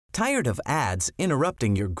Tired of ads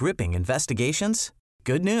interrupting your gripping investigations?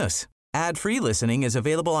 Good news. Ad-free listening is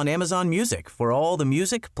available on Amazon Music for all the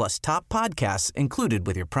music plus top podcasts included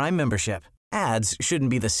with your Prime membership. Ads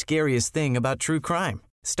shouldn't be the scariest thing about true crime.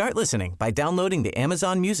 Start listening by downloading the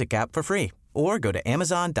Amazon Music app for free or go to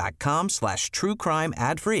amazon.com/truecrime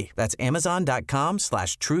ad-free. That's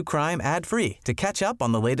amazon.com/truecrime ad-free to catch up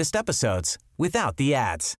on the latest episodes without the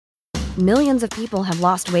ads. Millions of people have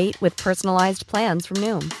lost weight with personalized plans from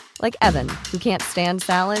Noom. Like Evan, who can't stand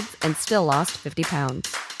salads and still lost 50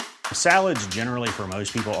 pounds. Salads generally for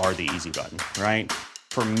most people are the easy button, right?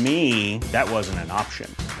 For me, that wasn't an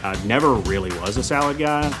option. I never really was a salad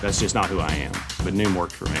guy. That's just not who I am. But Noom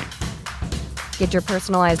worked for me. Get your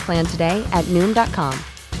personalized plan today at Noom.com.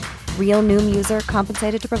 Real Noom user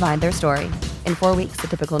compensated to provide their story. In 4 weeks, the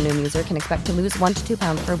typical Noom user can expect to lose 1 to 2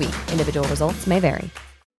 pounds per week. Individual results may vary.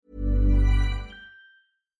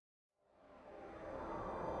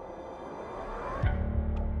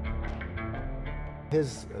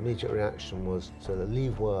 His immediate reaction was to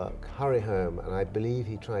leave work, hurry home, and I believe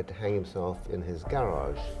he tried to hang himself in his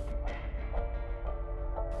garage.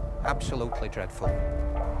 Absolutely dreadful.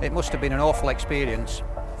 It must have been an awful experience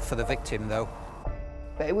for the victim, though.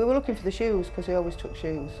 But we were looking for the shoes because he always took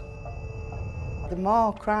shoes. The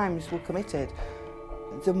more crimes were committed,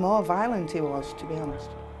 the more violent he was, to be honest.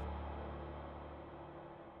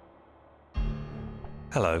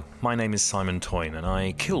 Hello, my name is Simon Toyne and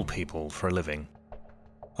I kill people for a living.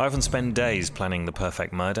 I often spend days planning the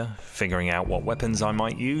perfect murder, figuring out what weapons I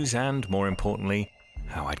might use and, more importantly,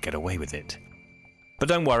 how I'd get away with it. But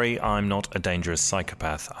don't worry, I'm not a dangerous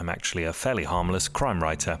psychopath. I'm actually a fairly harmless crime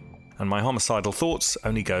writer, and my homicidal thoughts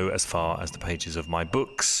only go as far as the pages of my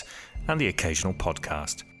books and the occasional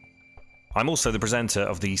podcast. I'm also the presenter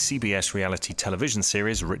of the CBS reality television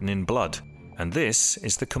series Written in Blood, and this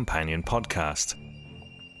is the companion podcast.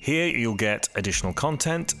 Here you'll get additional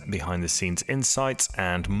content, behind-the-scenes insights,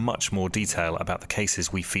 and much more detail about the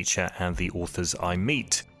cases we feature and the authors I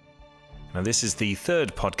meet. Now, this is the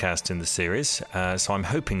third podcast in the series, so I'm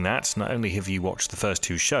hoping that not only have you watched the first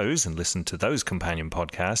 2 shows and listened to those companion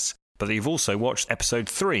podcasts, but that you've also watched episode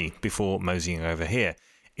 3 before moseying over here.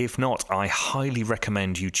 If not, I highly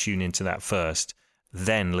recommend you tune into that first,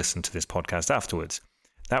 then listen to this podcast afterwards.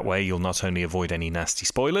 That way you'll not only avoid any nasty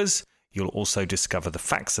spoilers, you'll also discover the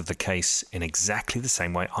facts of the case in exactly the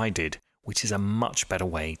same way I did, which is a much better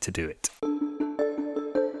way to do it.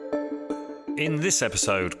 In this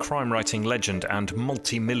episode, crime writing legend and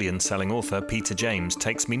multi-million selling author Peter James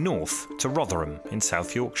takes me north to Rotherham in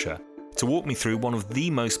South Yorkshire to walk me through one of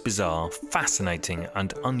the most bizarre, fascinating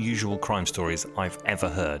and unusual crime stories I've ever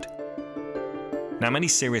heard. Now, many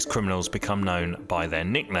serious criminals become known by their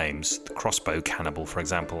nicknames, the Crossbow Cannibal, for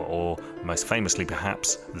example, or most famously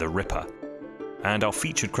perhaps, the Ripper. And our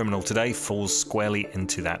featured criminal today falls squarely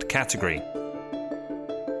into that category.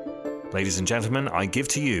 Ladies and gentlemen, I give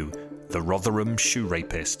to you the Rotherham Shoe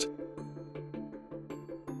Rapist.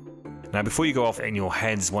 Now, before you go off in your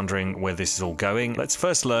heads wondering where this is all going, let's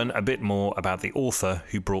first learn a bit more about the author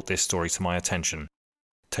who brought this story to my attention.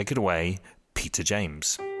 Take it away, Peter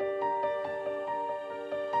James.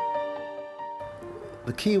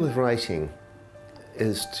 The key with writing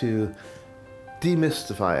is to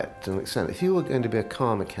demystify it to an extent. If you were going to be a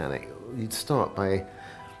car mechanic, you'd start by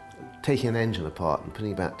taking an engine apart and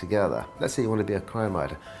putting it back together. Let's say you want to be a crime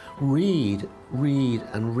writer. Read,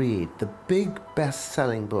 and read the big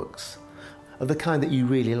best-selling books of the kind that you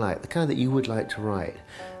really like, the kind that you would like to write,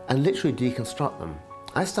 and literally deconstruct them.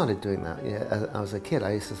 I started doing that as I was a kid.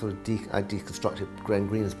 I used to I deconstructed Graham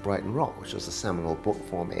Greene's Brighton Rock, which was a seminal book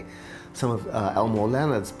for me. Some of Elmore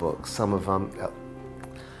Leonard's books, some of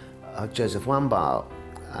Joseph Wambaugh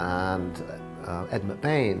and Ed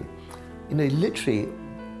McBain. You know, literally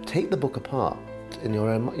take the book apart in your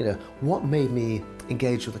own, what made me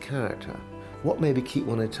engage with the character? What made me keep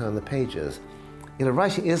wanting to turn the pages?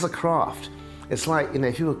 Writing is a craft. It's like,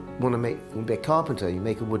 if you want to be a carpenter, you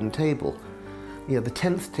make a wooden table. The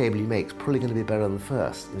 10th table you make is probably going to be better than the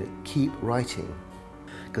first. Keep writing.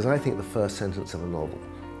 Because I think the first sentence of a novel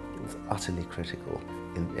is utterly critical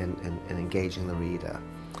in engaging the reader.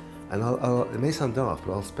 And it may sound daft,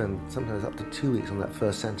 but I'll spend sometimes up to 2 weeks on that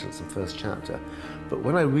first sentence and first chapter. But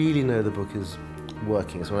when I really know the book is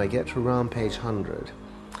working is when I get to around page 100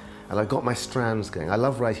 and I've got my strands going. I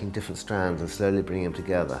love writing different strands and slowly bringing them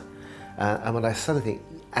together. And when I suddenly think,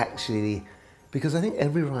 actually, because I think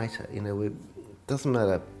every writer, it doesn't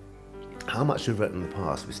matter how much we've written in the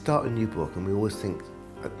past, we start a new book and we always think,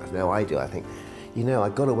 I know I do, I think, I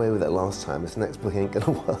got away with it last time, this next book ain't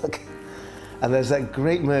gonna work. And there's that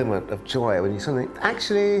great moment of joy when you suddenly think,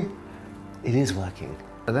 actually, it is working.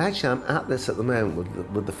 And actually I'm at this at the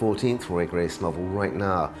moment with the 14th Roy Grace novel right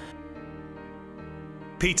now.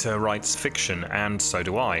 Peter writes fiction, and so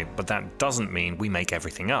do I, but that doesn't mean we make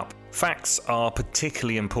everything up. Facts are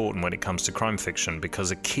particularly important when it comes to crime fiction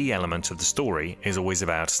because a key element of the story is always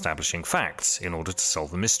about establishing facts in order to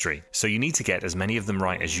solve the mystery. So you need to get as many of them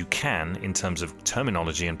right as you can in terms of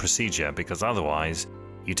terminology and procedure, because otherwise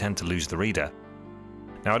you tend to lose the reader.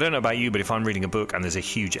 Now, I don't know about you, but if I'm reading a book and there's a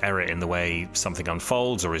huge error in the way something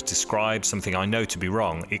unfolds or is described, something I know to be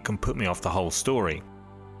wrong, it can put me off the whole story.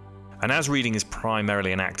 And as reading is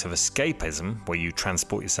primarily an act of escapism, where you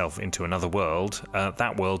transport yourself into another world,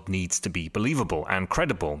 that world needs to be believable and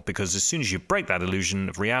credible, because as soon as you break that illusion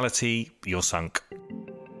of reality, you're sunk.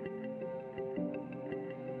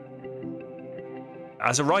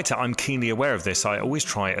 As a writer, I'm keenly aware of this. I always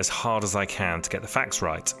try as hard as I can to get the facts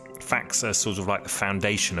right. Facts are sort of like the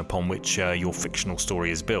foundation upon which your fictional story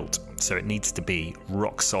is built, so it needs to be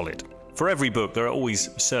rock solid. For every book, there are always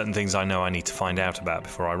certain things I know I need to find out about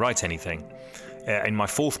before I write anything. In my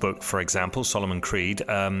fourth book, for example, Solomon Creed,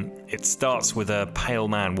 it starts with a pale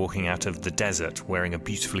man walking out of the desert wearing a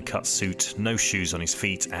beautifully cut suit, no shoes on his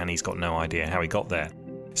feet, and he's got no idea how he got there.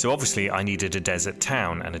 So obviously I needed a desert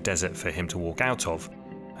town and a desert for him to walk out of.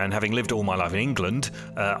 And having lived all my life in England,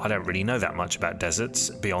 I don't really know that much about deserts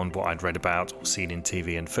beyond what I'd read about or seen in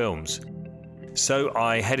TV and films. So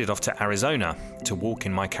I headed off to Arizona to walk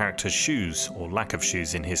in my character's shoes, or lack of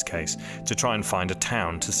shoes in his case, to try and find a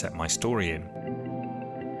town to set my story in.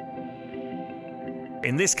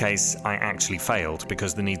 In this case, I actually failed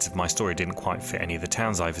because the needs of my story didn't quite fit any of the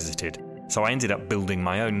towns I visited. So I ended up building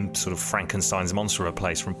my own sort of Frankenstein's monster of a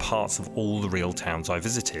place from parts of all the real towns I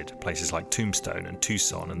visited, places like Tombstone and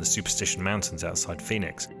Tucson and the Superstition Mountains outside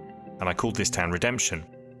Phoenix. And I called this town Redemption.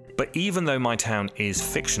 But even though my town is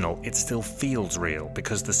fictional, it still feels real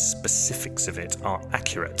because the specifics of it are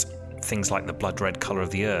accurate. Things like the blood-red colour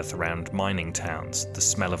of the earth around mining towns, the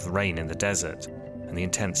smell of the rain in the desert, and the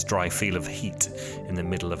intense dry feel of heat in the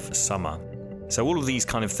middle of summer. So all of these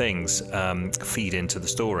kind of things feed into the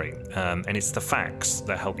story, and it's the facts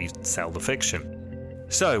that help you sell the fiction.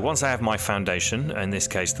 So once I have my foundation, in this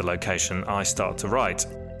case the location, I start to write.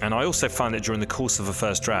 And I also find that during the course of a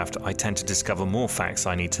first draft, I tend to discover more facts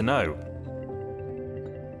I need to know.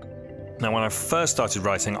 Now, when I first started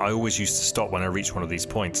writing, I always used to stop when I reached one of these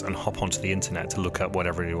points and hop onto the internet to look up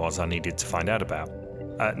whatever it was I needed to find out about.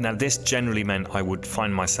 Now, this generally meant I would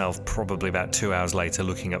find myself probably about 2 hours later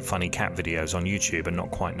looking at funny cat videos on YouTube and not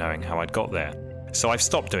quite knowing how I'd got there. So I've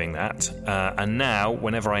stopped doing that, and now,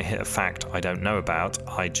 whenever I hit a fact I don't know about,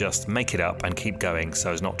 I just make it up and keep going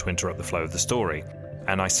so as not to interrupt the flow of the story.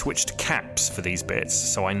 And I switch to caps for these bits,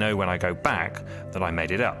 so I know when I go back that I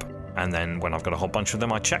made it up. And then when I've got a whole bunch of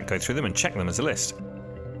them, I go through them and check them as a list.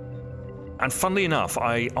 And funnily enough,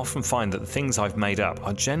 I often find that the things I've made up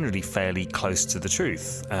are generally fairly close to the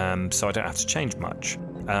truth, so I don't have to change much.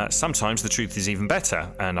 Sometimes the truth is even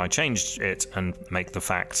better, and I change it and make the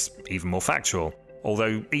facts even more factual.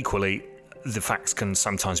 Although equally, the facts can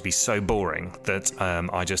sometimes be so boring that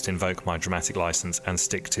I just invoke my dramatic license and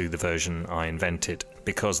stick to the version I invented.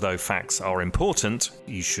 Because though facts are important,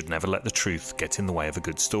 you should never let the truth get in the way of a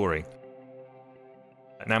good story.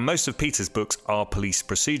 Now, most of Peter's books are police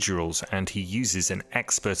procedurals, and he uses an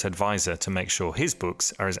expert advisor to make sure his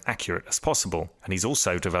books are as accurate as possible. And he's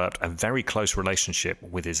also developed a very close relationship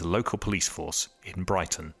with his local police force in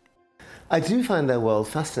Brighton. I do find their world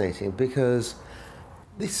fascinating because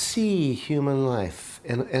they see human life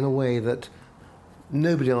in a way that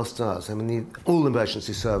nobody else does. I mean, all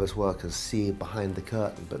emergency service workers see behind the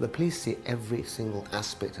curtain, but the police see every single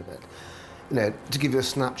aspect of it. You know, to give you a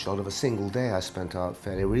snapshot of a single day I spent out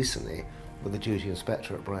fairly recently with the duty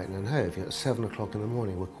inspector at Brighton and Hove, at 7 o'clock in the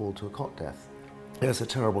morning we're called to a cot death. It's a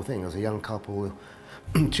terrible thing. There's a young couple,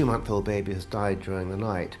 2-month-old baby has died during the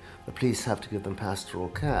night. The police have to give them pastoral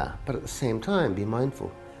care, but at the same time be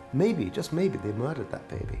mindful. Maybe, just maybe, they murdered that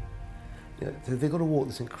baby. You know, they've got to walk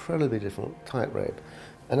this incredibly difficult tightrope.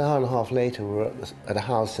 An hour and a half later, we're at a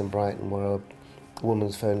house in Brighton where a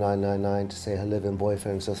woman's phoned 999 to say her live-in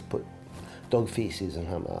boyfriend's just put dog feces in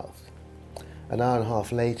her mouth. An hour and a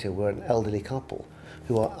half later, we're an elderly couple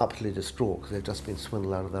who are utterly distraught because they've just been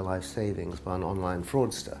swindled out of their life savings by an online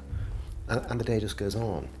fraudster. And the day just goes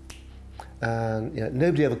on. And you know,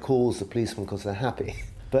 nobody ever calls the policeman because they're happy.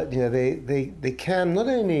 But you know, they can, not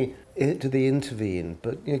only do they intervene,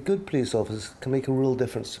 but you know, good police officers can make a real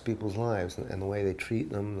difference to people's lives and the way they treat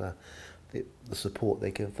them, the support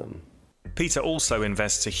they give them. Peter also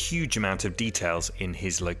invests a huge amount of details in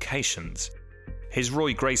his locations. His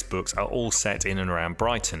Roy Grace books are all set in and around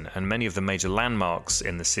Brighton, and many of the major landmarks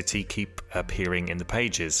in the city keep appearing in the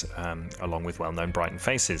pages, along with well-known Brighton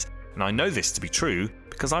faces. And I know this to be true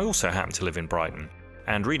because I also happen to live in Brighton,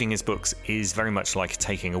 and reading his books is very much like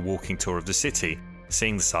taking a walking tour of the city,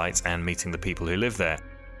 seeing the sights and meeting the people who live there.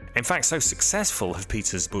 In fact, so successful have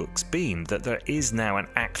Peter's books been that there is now an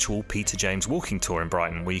actual Peter James walking tour in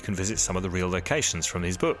Brighton where you can visit some of the real locations from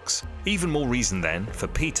his books. Even more reason then for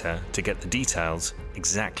Peter to get the details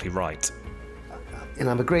exactly right.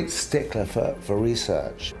 I'm a great stickler for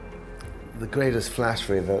research. The greatest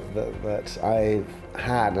flattery that I've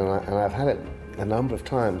had, and I've had it a number of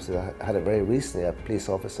times, I had it very recently, a police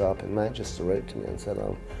officer up in Manchester wrote to me and said,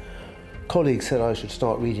 colleagues said I should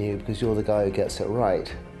start reading you because you're the guy who gets it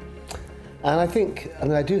right. And I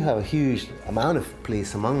do have a huge amount of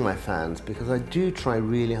police among my fans because I do try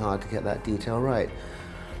really hard to get that detail right.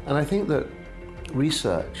 And I think that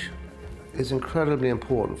research is incredibly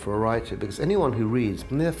important for a writer because anyone who reads,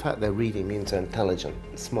 the mere fact they're reading means they're intelligent,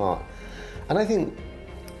 smart. And I think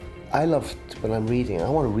I love, when I'm reading, I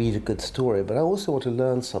want to read a good story, but I also want to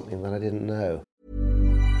learn something that I didn't know.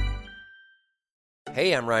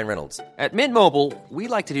 Hey, I'm Ryan Reynolds. At Mint Mobile, we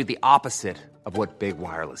like to do the opposite of what Big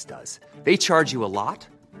Wireless does. They charge you a lot,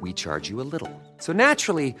 we charge you a little. So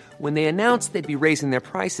naturally, when they announced they'd be raising their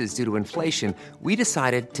prices due to inflation, we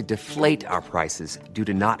decided to deflate our prices due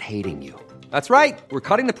to not hating you. That's right. We're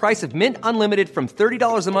cutting the price of Mint Unlimited from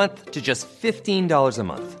 $30 a month to just $15 a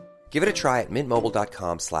month. Give it a try at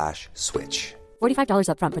mintmobile.com/switch. $45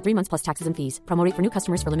 up front for 3 months plus taxes and fees. Promo rate for new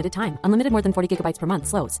customers for limited time. Unlimited more than 40 gigabytes per month.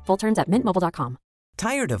 Slows full terms at mintmobile.com.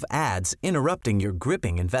 Tired of ads interrupting your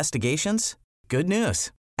gripping investigations? Good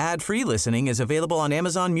news. Ad-free listening is available on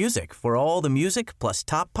Amazon Music for all the music plus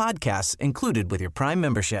top podcasts included with your Prime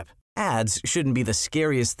membership. Ads shouldn't be the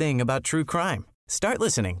scariest thing about true crime. Start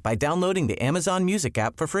listening by downloading the Amazon Music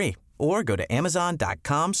app for free or go to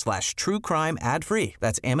amazon.com/truecrime ad-free.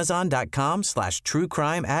 That's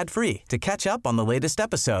amazon.com/truecrime ad-free to catch up on the latest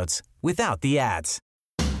episodes without the ads.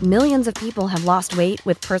 Millions of people have lost weight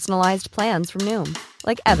with personalized plans from Noom.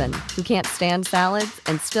 Like Evan, who can't stand salads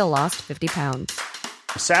and still lost 50 pounds.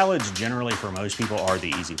 Salads generally for most people are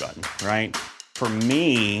the easy button, right? For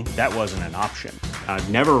me, that wasn't an option. I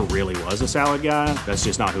never really was a salad guy. That's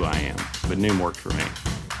just not who I am. But Noom worked for me.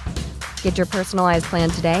 Get your personalized plan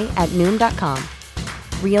today at Noom.com.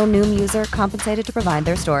 Real Noom user compensated to provide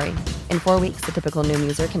their story. In 4 weeks, the typical Noom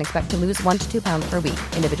user can expect to lose 1 to 2 pounds per week.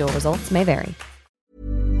 Individual results may vary.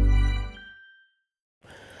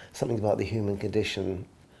 Something about the human condition.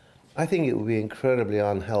 I think it would be incredibly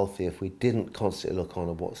unhealthy if we didn't constantly look on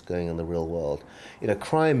at what's going on in the real world.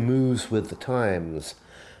 Crime moves with the times.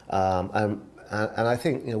 And I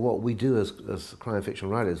think what we do as crime fiction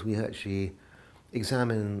writers, we actually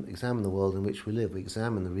examine the world in which we live. We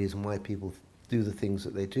examine the reason why people do the things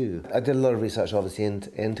that they do. I did a lot of research, obviously,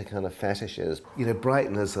 into kind of fetishes.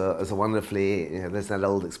 Brighton is a wonderfully, there's that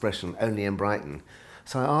old expression, only in Brighton.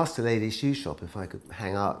 So I asked a ladies' shoe shop if I could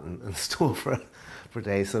hang out and store for a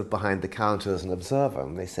day, sort of behind the counter as an observer.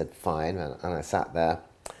 And they said, fine, and I sat there.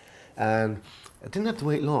 And I didn't have to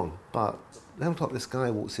wait long, but at 11 o'clock this guy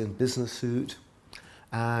walks in, business suit,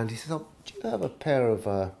 and he says, do you have a pair of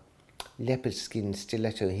leopard skin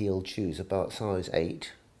stiletto-heeled shoes about size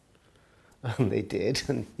 8? And they did,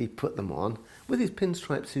 and he put them on with his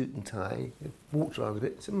pinstripe suit and tie. He walked around a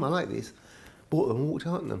bit, said, I like these. Bought them and walked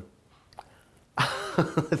out in them.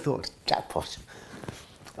 I thought, jackpot.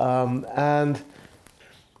 And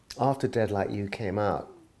after Dead Like You came out,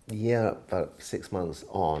 a year, about 6 months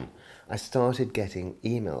on, I started getting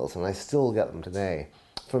emails, and I still get them today,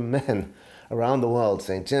 from men around the world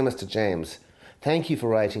saying, Dear Mr. James, thank you for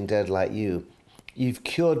writing Dead Like You. You've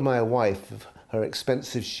cured my wife of her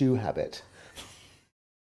expensive shoe habit.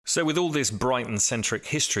 So with all this Brighton-centric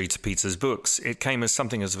history to Peter's books, it came as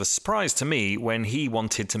something of a surprise to me when he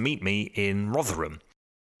wanted to meet me in Rotherham.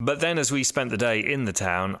 But then as we spent the day in the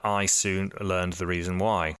town, I soon learned the reason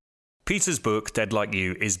why. Peter's book, Dead Like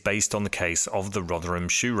You, is based on the case of the Rotherham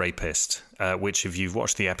shoe rapist, which if you've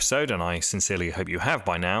watched the episode, and I sincerely hope you have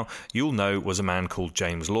by now, you'll know was a man called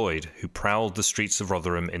James Lloyd, who prowled the streets of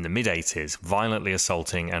Rotherham in the mid-80s, violently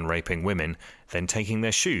assaulting and raping women, then taking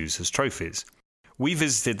their shoes as trophies. We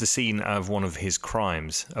visited the scene of one of his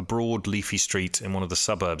crimes, a broad, leafy street in one of the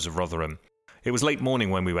suburbs of Rotherham. It was late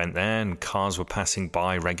morning when we went there, and cars were passing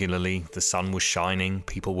by regularly. The sun was shining,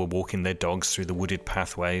 people were walking their dogs through the wooded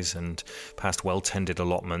pathways and past well-tended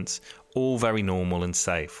allotments, all very normal and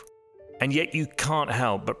safe. And yet you can't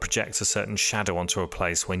help but project a certain shadow onto a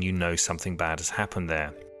place when you know something bad has happened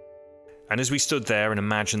there. And as we stood there and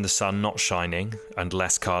imagined the sun not shining and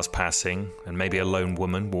less cars passing and maybe a lone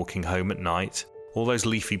woman walking home at night, all those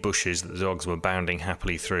leafy bushes that the dogs were bounding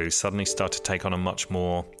happily through suddenly start to take on a much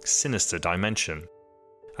more sinister dimension.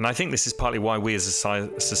 And I think this is partly why we as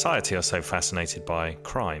a society are so fascinated by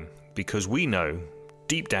crime, because we know,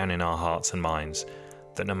 deep down in our hearts and minds,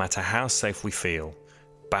 that no matter how safe we feel,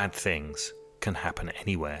 bad things can happen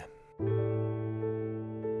anywhere.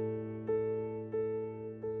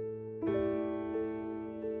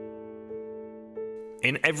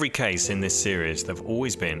 In every case in this series, there have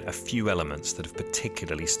always been a few elements that have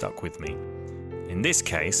particularly stuck with me. In this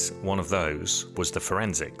case, one of those was the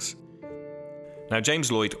forensics. Now,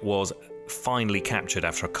 James Lloyd was finally captured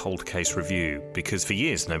after a cold case review because for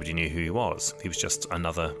years nobody knew who he was. He was just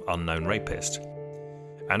another unknown rapist.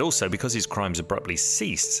 And also because his crimes abruptly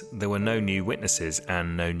ceased, there were no new witnesses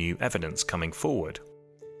and no new evidence coming forward.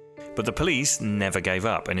 But the police never gave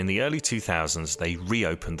up, and in the early 2000s they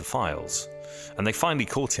reopened the files. And they finally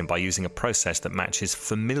caught him by using a process that matches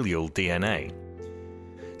familial DNA.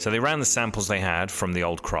 So they ran the samples they had from the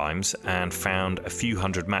old crimes and found a few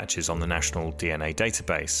hundred matches on the National DNA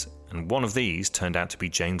Database, and one of these turned out to be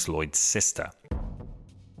James Lloyd's sister.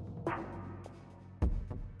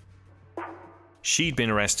 She'd been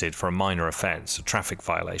arrested for a minor offence, a traffic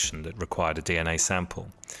violation that required a DNA sample,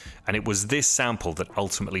 and it was this sample that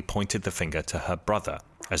ultimately pointed the finger to her brother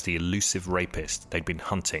as the elusive rapist they'd been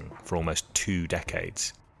hunting for almost 2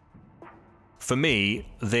 decades. For me,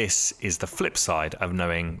 this is the flip side of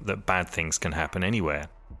knowing that bad things can happen anywhere.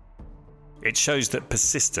 It shows that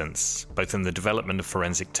persistence, both in the development of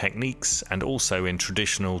forensic techniques and also in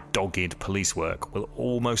traditional dogged police work, will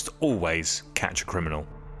almost always catch a criminal.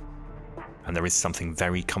 And there is something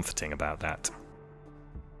very comforting about that.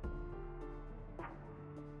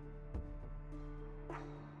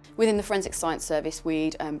 Within the Forensic Science Service,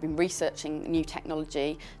 we'd been researching new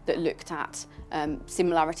technology that looked at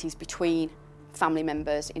similarities between family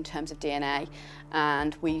members in terms of DNA,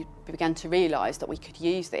 and we began to realise that we could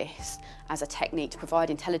use this as a technique to provide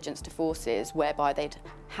intelligence to forces whereby they'd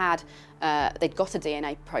got a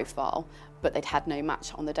DNA profile but they'd had no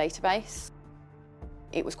match on the database.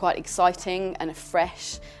 It was quite exciting and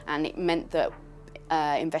fresh, and it meant that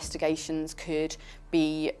investigations could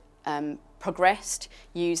be progressed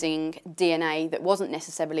using DNA that wasn't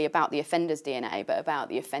necessarily about the offender's DNA but about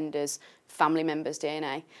the offender's family members'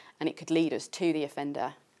 DNA, and it could lead us to the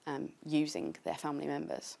offender using their family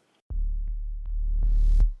members.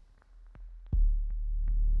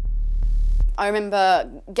 I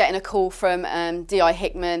remember getting a call from D.I.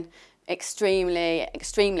 Hickman, extremely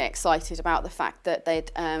excited about the fact that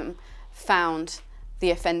they'd found the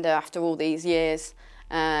offender after all these years.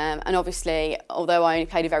 And obviously, although I only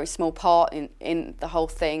played a very small part in the whole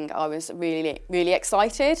thing, I was really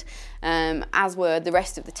excited, as were the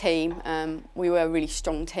rest of the team. We were a really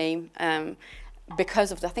strong team.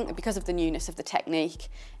 Because of the newness of the technique,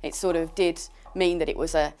 it sort of did mean that it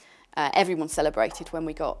was everyone celebrated when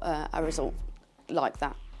we got a result like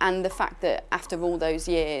that. And the fact that after all those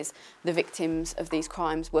years, the victims of these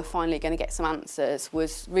crimes were finally going to get some answers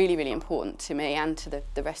was really important to me and to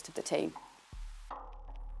the rest of the team.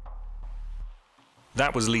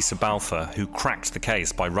 That was Lisa Balfour, who cracked the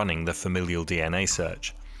case by running the familial DNA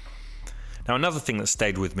search. Now, another thing that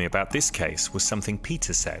stayed with me about this case was something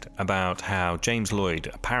Peter said about how James Lloyd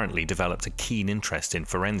apparently developed a keen interest in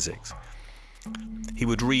forensics. He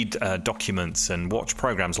would read documents and watch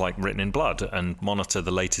programs like Written in Blood and monitor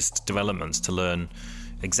the latest developments to learn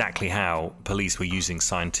exactly how police were using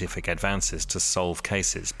scientific advances to solve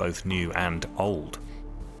cases, both new and old.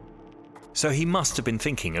 So he must have been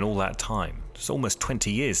thinking in all that time, it's almost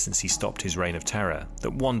 20 years since he stopped his reign of terror,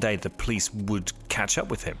 that one day the police would catch up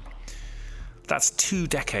with him. That's 2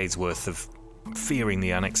 decades worth of fearing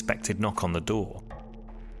the unexpected knock on the door.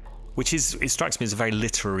 It strikes me as a very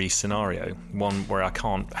literary scenario, one where I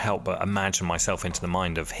can't help but imagine myself into the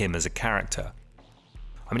mind of him as a character.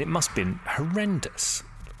 I mean, it must have been horrendous.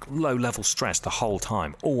 Low-level stress the whole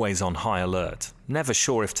time, always on high alert. Never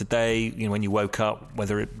sure if today, when you woke up,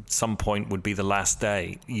 whether at some point would be the last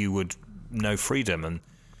day you would know freedom and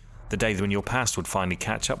the day when your past would finally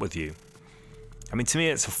catch up with you. I mean, to me,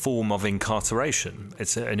 it's a form of incarceration.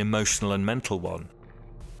 It's an emotional and mental one.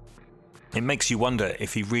 It makes you wonder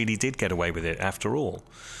if he really did get away with it after all.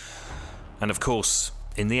 And of course,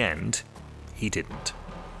 in the end, he didn't.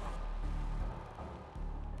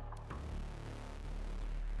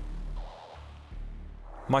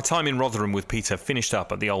 My time in Rotherham with Peter finished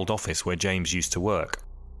up at the old office where James used to work.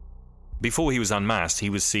 Before he was unmasked, he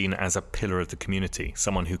was seen as a pillar of the community,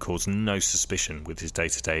 someone who caused no suspicion with his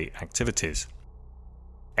day-to-day activities.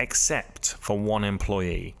 except for one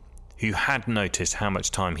employee who had noticed how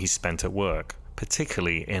much time he spent at work,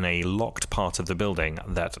 particularly in a locked part of the building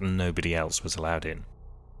that nobody else was allowed in.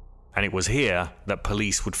 And it was here that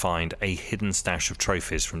police would find a hidden stash of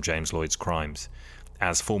trophies from James Lloyd's crimes,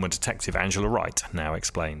 as former detective Angela Wright now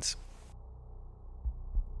explains.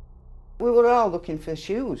 We were all looking for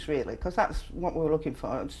shoes, really, because that's what we were looking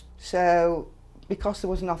for. So, because there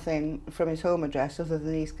was nothing from his home address other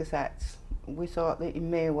than these cassettes, we thought that he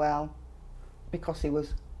may well, because he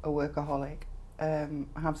was a workaholic,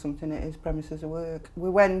 have something at his premises of work. We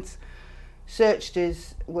went, searched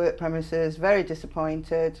his work premises, very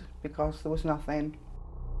disappointed because there was nothing.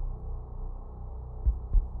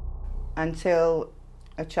 Until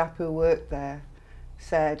a chap who worked there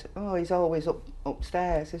said, oh, he's always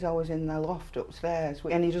upstairs, he's always in the loft upstairs,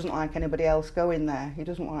 and he doesn't like anybody else going there, he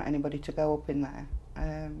doesn't want anybody to go up in there.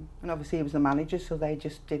 And obviously he was the manager, so they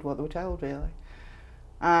just did what they were told, really.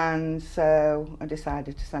 And so I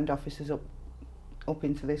decided to send officers up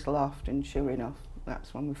into this loft, and sure enough,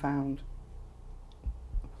 that's when we found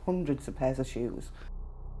hundreds of pairs of shoes.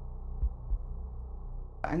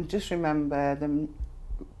 And just remember them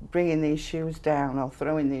bringing these shoes down or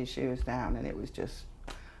throwing these shoes down, and it was just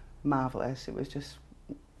marvellous. It was just,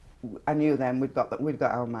 I knew then we'd got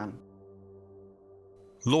our man.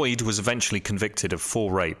 Lloyd was eventually convicted of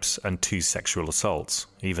 4 rapes and 2 sexual assaults,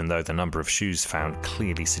 even though the number of shoes found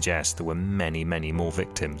clearly suggests there were many, many more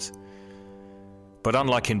victims. But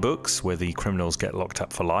unlike in books, where the criminals get locked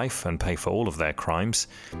up for life and pay for all of their crimes,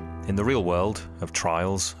 in the real world of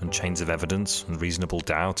trials and chains of evidence and reasonable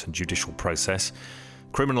doubt and judicial process,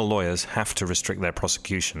 criminal lawyers have to restrict their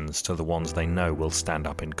prosecutions to the ones they know will stand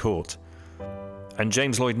up in court. And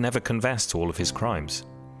James Lloyd never confessed to all of his crimes.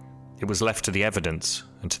 It was left to the evidence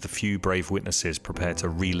and to the few brave witnesses prepared to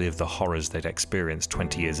relive the horrors they'd experienced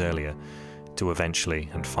 20 years earlier to eventually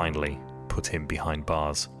and finally put him behind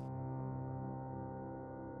bars.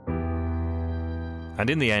 And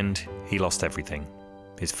in the end, he lost everything: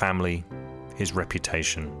 his family, his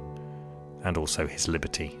reputation, and also his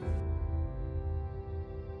liberty.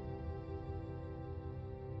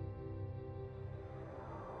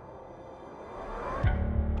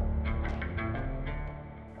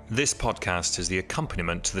 This podcast is the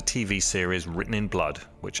accompaniment to the TV series Written in Blood,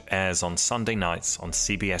 which airs on Sunday nights on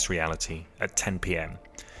CBS Reality at 10 p.m.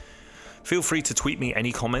 Feel free to tweet me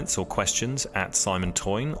any comments or questions at Simon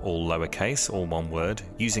Toyne, all lowercase, all one word,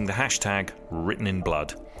 using the hashtag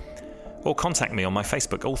 #WrittenInBlood. Or contact me on my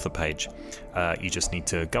Facebook author page. You just need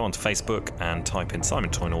to go onto Facebook and type in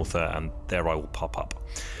Simon Toyne author, and there I will pop up.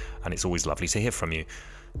 And it's always lovely to hear from you.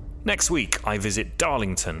 Next week, I visit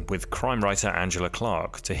Darlington with crime writer Angela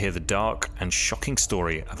Clark to hear the dark and shocking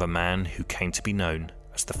story of a man who came to be known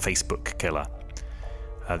as the Facebook Killer.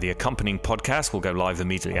 The accompanying podcast will go live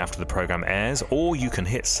immediately after the program airs, or you can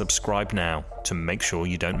hit subscribe now to make sure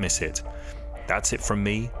you don't miss it. That's it from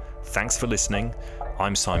me. Thanks for listening.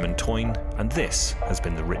 I'm Simon Toyne, and this has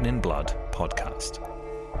been the Written in Blood podcast.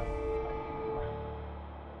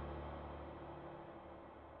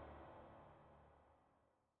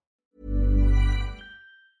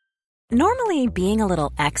 Normally, being a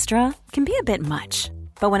little extra can be a bit much,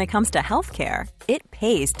 but when it comes to healthcare, it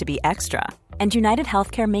pays to be extra. And United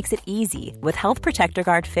Healthcare makes it easy with Health Protector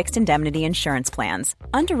Guard fixed indemnity insurance plans.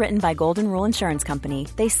 Underwritten by Golden Rule Insurance Company,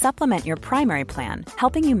 they supplement your primary plan,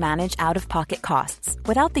 helping you manage out-of-pocket costs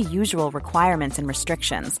without the usual requirements and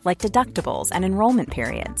restrictions like deductibles and enrollment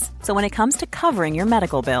periods. So when it comes to covering your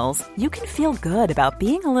medical bills, you can feel good about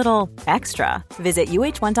being a little extra. Visit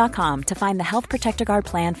UH1.com to find the Health Protector Guard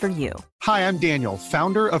plan for you. Hi, I'm Daniel,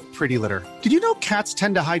 founder of Pretty Litter. Did you know cats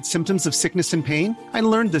tend to hide symptoms of sickness and pain? I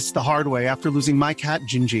learned this the hard way after losing my cat,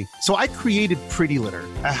 Gingy. So I created Pretty Litter,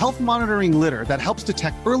 a health monitoring litter that helps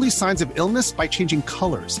detect early signs of illness by changing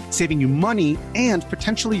colors, saving you money and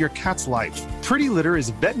potentially your cat's life. Pretty Litter is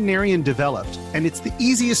veterinarian developed, and it's the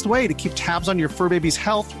easiest way to keep tabs on your fur baby's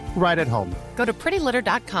health right at home. Go to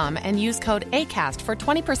prettylitter.com and use code ACAST for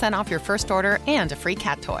 20% off your first order and a free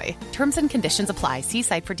cat toy. Terms and conditions apply. See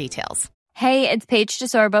site for details. Hey, it's Paige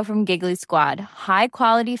DeSorbo from Giggly Squad. High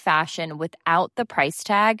quality fashion without the price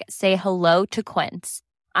tag. Say hello to Quince.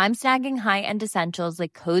 I'm snagging high-end essentials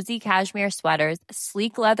like cozy cashmere sweaters,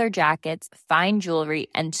 sleek leather jackets, fine jewelry,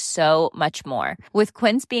 and so much more. With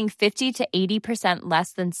Quince being 50 to 80%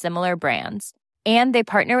 less than similar brands. And they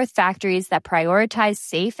partner with factories that prioritize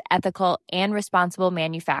safe, ethical, and responsible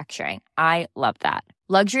manufacturing. I love that.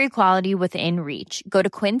 Luxury quality within reach. Go to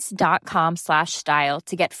quince.com/style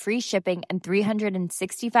to get free shipping and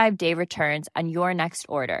 365-day returns on your next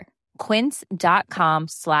order.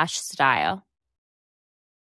 Quince.com/style.